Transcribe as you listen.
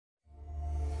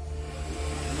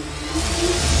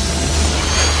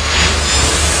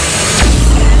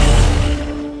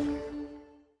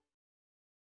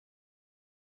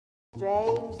What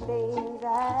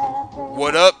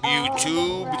up,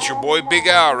 YouTube? It's your boy Big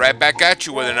Al, right back at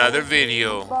you with another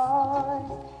video.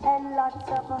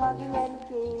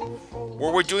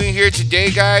 What we're doing here today,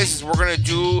 guys, is we're gonna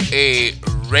do a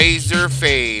razor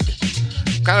fade.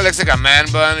 Kind of looks like a man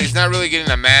bun. He's not really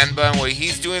getting a man bun. What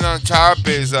he's doing on top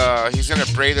is he's gonna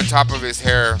braid the top of his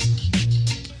hair.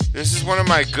 This is one of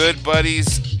my good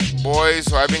buddies, boys.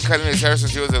 So I've been cutting his hair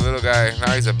since he was a little guy.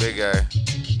 Now he's a big guy.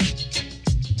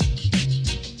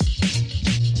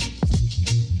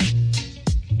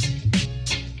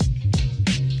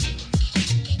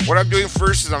 What I'm doing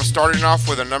first is I'm starting off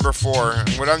with a number 4. And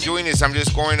what I'm doing is I'm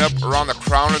just going up around the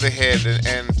crown of the head.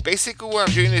 And basically what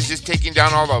I'm doing is just taking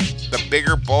down all the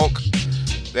bigger bulk.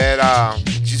 That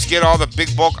just get all the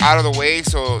big bulk out of the way.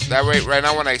 So that way, right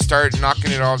now when I start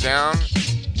knocking it all down,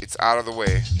 it's out of the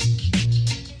way.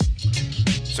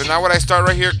 So now what I start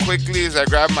right here quickly is I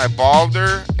grab my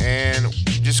balder and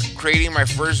just creating my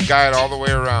first guide all the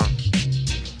way around.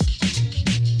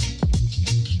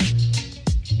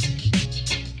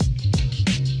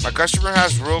 My customer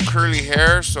has real curly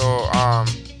hair, so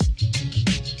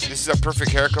this is a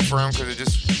perfect haircut for him because it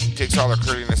just takes all the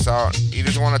curliness out. He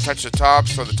doesn't want to touch the top,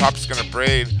 so the top is going to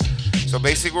braid. So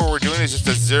basically what we're doing is just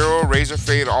a 0 razor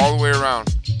fade all the way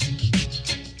around.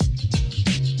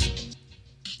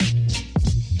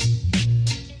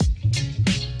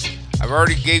 I've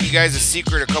already gave you guys a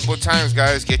secret a couple of times,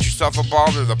 guys. Get yourself a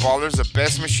balder. The balder is the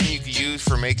best machine you can use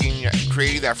for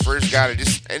creating that first guide.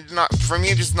 For me,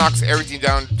 it just knocks everything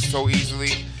down so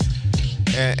easily,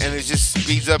 and it just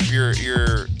speeds up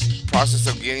your process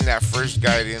of getting that first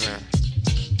guide in there.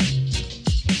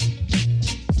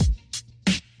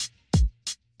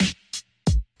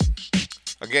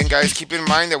 Again, guys, keep in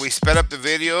mind that we sped up the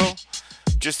video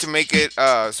just to make it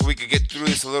so we could get through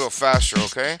this a little faster,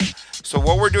 okay? So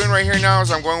what we're doing right here now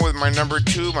is I'm going with my number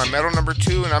 2, my metal number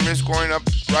 2, and I'm just going up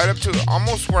right up to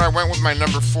almost where I went with my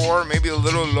number 4, maybe a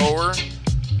little lower,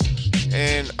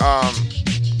 and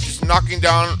just knocking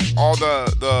down all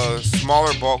the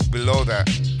smaller bulk below that,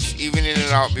 just evening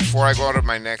it out before I go out of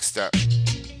my next step.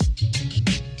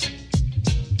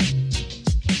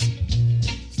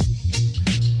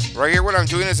 Right here what I'm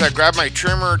doing is I grab my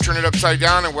trimmer, turn it upside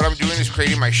down, and what I'm doing is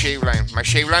creating my shave line. My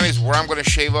shave line is where I'm going to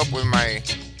shave up with my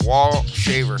wall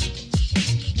shaver.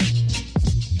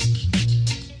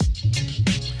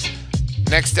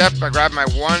 Next step, I grab my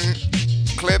 1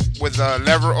 clip with the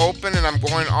lever open, and I'm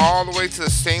going all the way to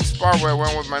the same spot where I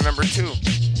went with my number 2.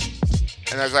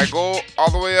 And as I go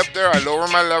all the way up there, I lower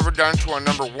my lever down to a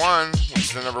number 1, which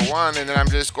is the number 1, and then I'm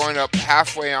just going up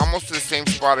halfway, almost to the same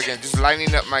spot again, just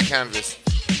lining up my canvas.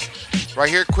 Right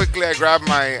here, quickly, I grab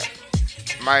my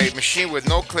machine with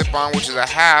no clip on, which is a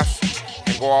half,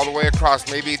 and go all the way across,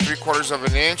 maybe 3/4 of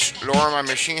an inch, lower my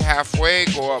machine halfway,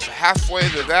 go up halfway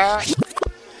to that,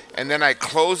 and then I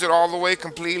close it all the way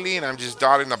completely, and I'm just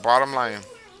dotting the bottom line.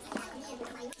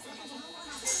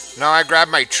 Now I grab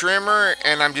my trimmer,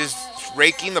 and I'm just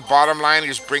raking the bottom line,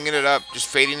 and just bringing it up, just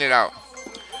fading it out.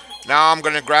 Now I'm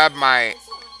going to grab my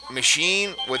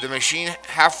machine with the machine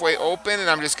halfway open, and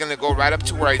I'm just going to go right up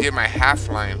to where I did my half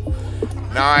line.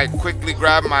 Now I quickly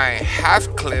grab my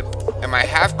half clip, and my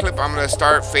half clip I'm going to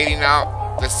start fading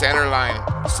out the center line,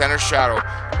 center shadow.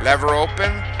 Lever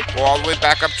open, go all the way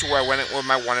back up to where I went with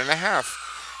my 1.5.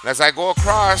 And as I go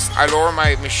across, I lower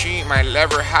my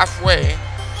lever halfway,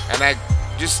 and I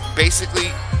just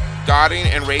basically dotting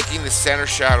and raking the center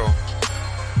shadow.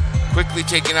 Quickly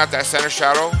taking out that center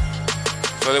shadow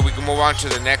so that we can move on to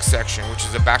the next section, which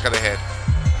is the back of the head.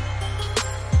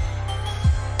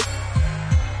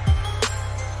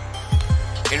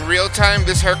 In real time,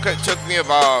 this haircut took me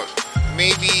about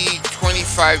maybe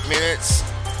 25 minutes.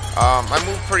 I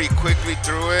moved pretty quickly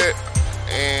through it,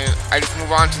 and I just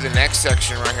move on to the next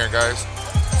section right here, guys.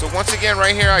 So once again,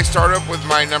 right here, I start up with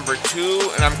my number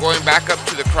 2, and I'm going back up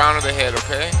to the crown of the head,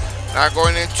 okay? Not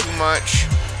going in too much,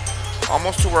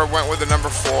 almost to where I went with the number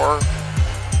 4.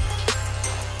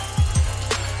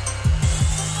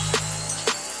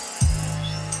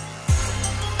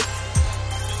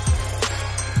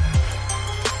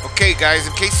 Okay, guys,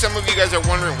 in case some of you guys are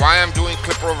wondering why I'm doing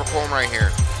clipper over comb right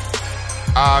here.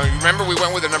 Remember we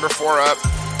went with the number 4 up,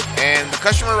 and the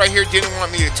customer right here didn't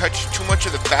want me to touch too much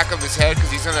of the back of his head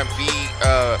because he's gonna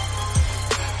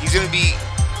be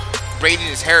braiding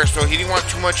his hair, so he didn't want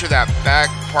too much of that back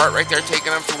part right there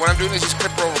taken up. So what I'm doing is just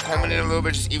clipper over combing it a little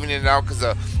bit, just evening it out, because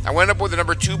I went up with the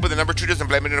number 2, but the number 2 doesn't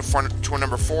blend it to a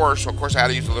number 4, so of course I had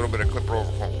to use a little bit of clipper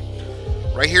over comb.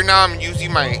 Right here now I'm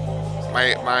using my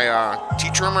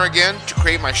T-trimmer again to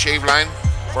create my shave line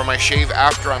for my shave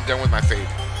after I'm done with my fade.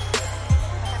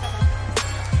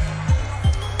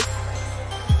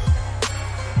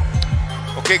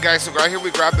 Okay guys, so right here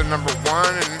we grab the number 1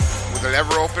 and with the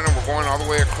lever open, and we're going all the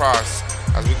way across.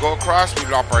 As we go across, we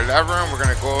drop our lever and we're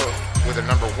going to go with the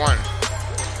number 1.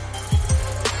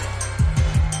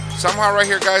 Somehow right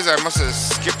here guys, I must have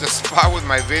skipped a spot with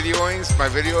my videos,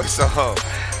 so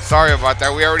sorry about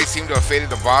that. We already seem to have faded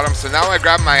the bottom. So now I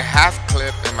grab my half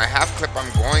clip, and my half clip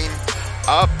I'm going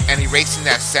up and erasing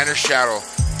that center shadow.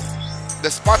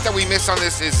 The spot that we miss on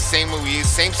this is the same we use,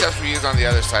 same steps we use on the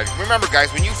other side. Remember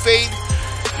guys, when you fade,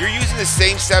 you're using the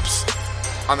same steps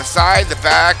on the side, the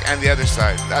back, and the other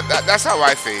side. That's how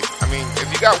I fade. I mean,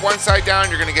 if you got one side down,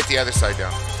 you're gonna get the other side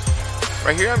down.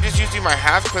 Right here, I'm just using my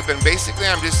half clip, and basically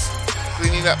I'm just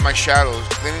cleaning up my shadows,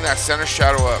 cleaning that center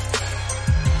shadow up.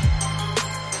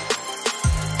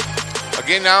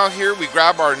 Again, now here we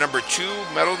grab our number 2,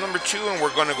 metal number 2, and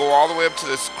we're gonna go all the way up to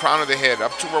this crown of the head,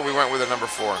 up to where we went with the number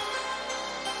 4.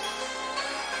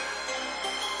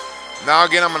 Now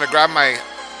again, I'm gonna grab my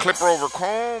clipper over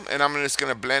comb, and I'm just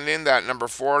gonna blend in that number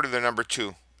 4 to the number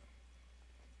 2.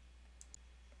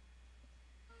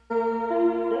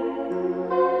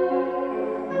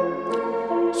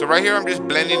 So right here, I'm just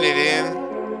blending it in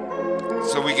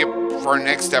so we get for our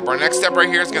next step. Our next step right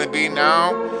here is going to be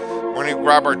now we're going to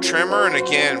grab our trimmer and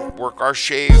again work our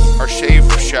shave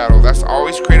shadow. That's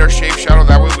always create our shave shadow.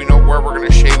 That way we know where we're going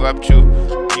to shave up to.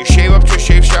 When you shave up to a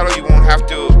shave shadow, you won't have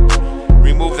to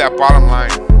remove that bottom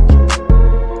line.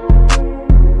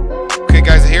 Okay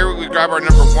guys, here we grab our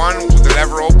number 1 with the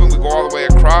lever open. We go all the way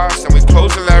across and we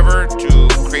close the lever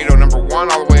to create our number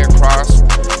 1 all the way across.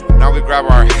 Now we grab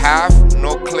our half,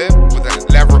 no clip, with the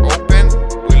lever open.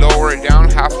 We lower it down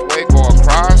halfway, go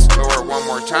across, lower it one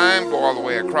more time, go all the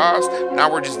way across.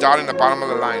 Now we're just dotting the bottom of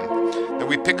the line. Then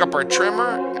we pick up our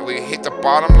trimmer, and we hit the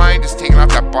bottom line, just taking out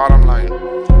that bottom line.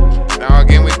 Now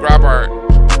again, we grab our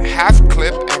half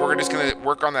clip, and we're just gonna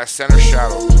work on that center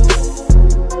shadow.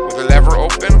 With the lever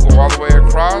open, go all the way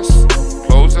across,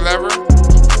 close the lever.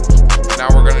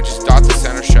 Now we're gonna just dot the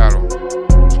center shadow.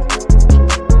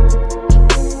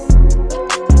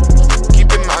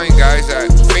 Guys, that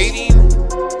fading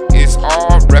is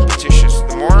all repetitious.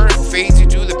 The more fades you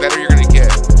do, the better you're gonna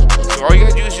get. So all you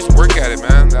gotta do is just work at it,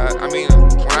 man. I mean,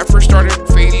 when I first started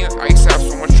fading, I used to have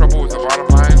so much trouble with the bottom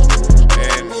line,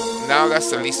 and now that's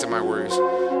the least of my worries.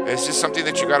 It's just something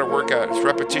that you gotta work at. It's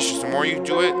repetitious. The more you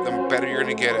do it, the better you're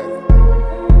gonna get at it.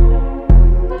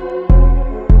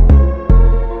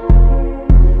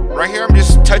 Right here, I'm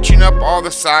just touching up all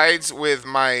the sides with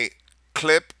my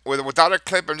clip. Without a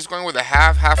clip, I'm just going with a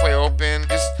halfway open,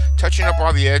 just touching up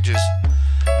all the edges.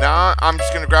 Now I'm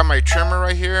just gonna grab my trimmer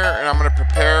right here, and I'm gonna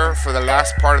prepare for the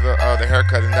last part of the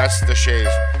haircut, and that's the shave.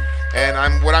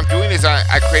 And what I'm doing is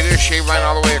I created a shave line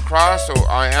all the way across, so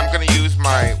I am gonna use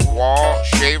my wall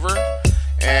shaver,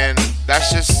 and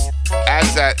that's just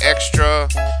adds that extra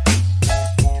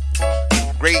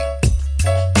great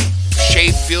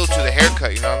shave feel to the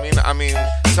haircut, you know what I mean? I mean,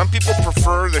 some people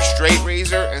prefer the straight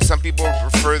razor and some people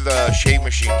prefer the shave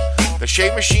machine. The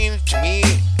shave machine, to me,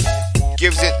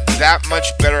 gives it that much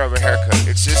better of a haircut.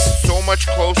 It's just so much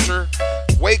closer,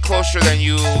 way closer than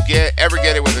you ever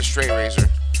get it with a straight razor.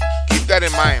 Keep that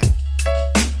in mind.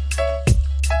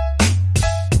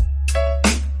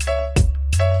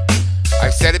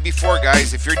 I've said it before,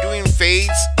 guys, if you're doing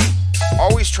fades,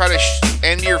 always try to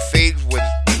end your fade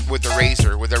with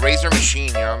the razor machine,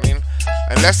 you know what I mean?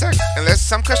 Unless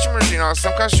some customers,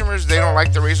 they don't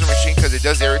like the razor machine because it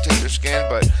does irritate their skin,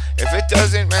 but if it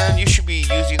doesn't, man, you should be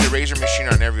using the razor machine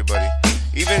on everybody.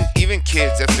 Even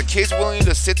kids. If the kid's willing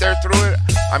to sit there through it,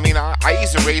 I mean, I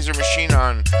use a razor machine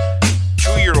on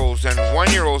 2-year-olds and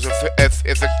 1-year-olds. If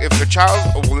the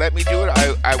child will let me do it,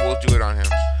 I will do it on him.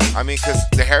 I mean, because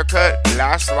the haircut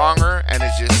lasts longer and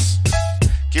it just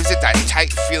gives it that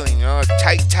tight feeling, you know, a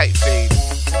tight fade.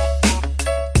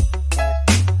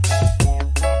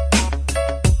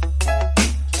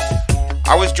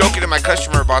 I was joking to my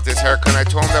customer about this haircut, and I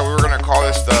told him that we were going to call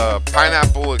this the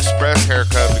Pineapple Express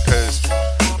haircut because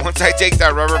once I take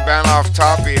that rubber band off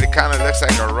top, it kind of looks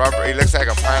like it looks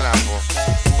like a pineapple.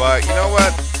 But you know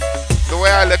what? The way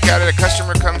I look at it, a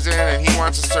customer comes in and he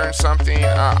wants a certain something,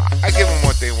 I give them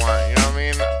what they want, you know what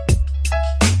I mean?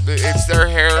 It's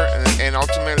their hair, and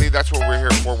ultimately that's what we're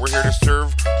here for. We're here to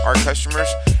serve our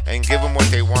customers and give them what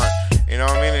they want, you know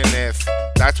what I mean? And if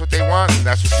that's what they want, then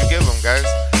that's what you give them, guys.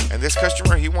 And this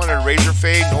customer, he wanted a razor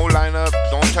fade, no lineup,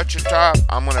 don't touch the top.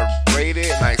 I'm gonna braid it,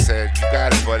 and I said, you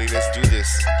got it, buddy, let's do this.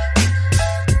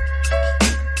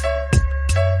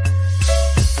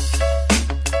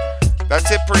 That's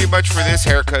it pretty much for this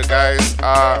haircut, guys.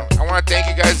 I want to thank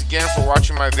you guys again for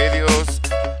watching my videos.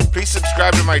 Please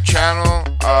subscribe to my channel.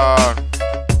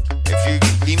 If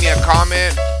you leave me a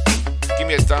comment, give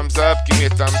me a thumbs up, give me a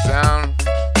thumbs down.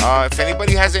 If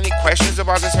anybody has any questions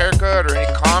about this haircut or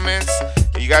any comments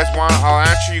that you guys want, I'll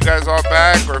answer you guys all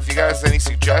back. Or if you guys have any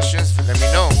suggestions, let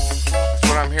me know. That's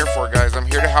what I'm here for, guys. I'm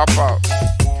here to help out.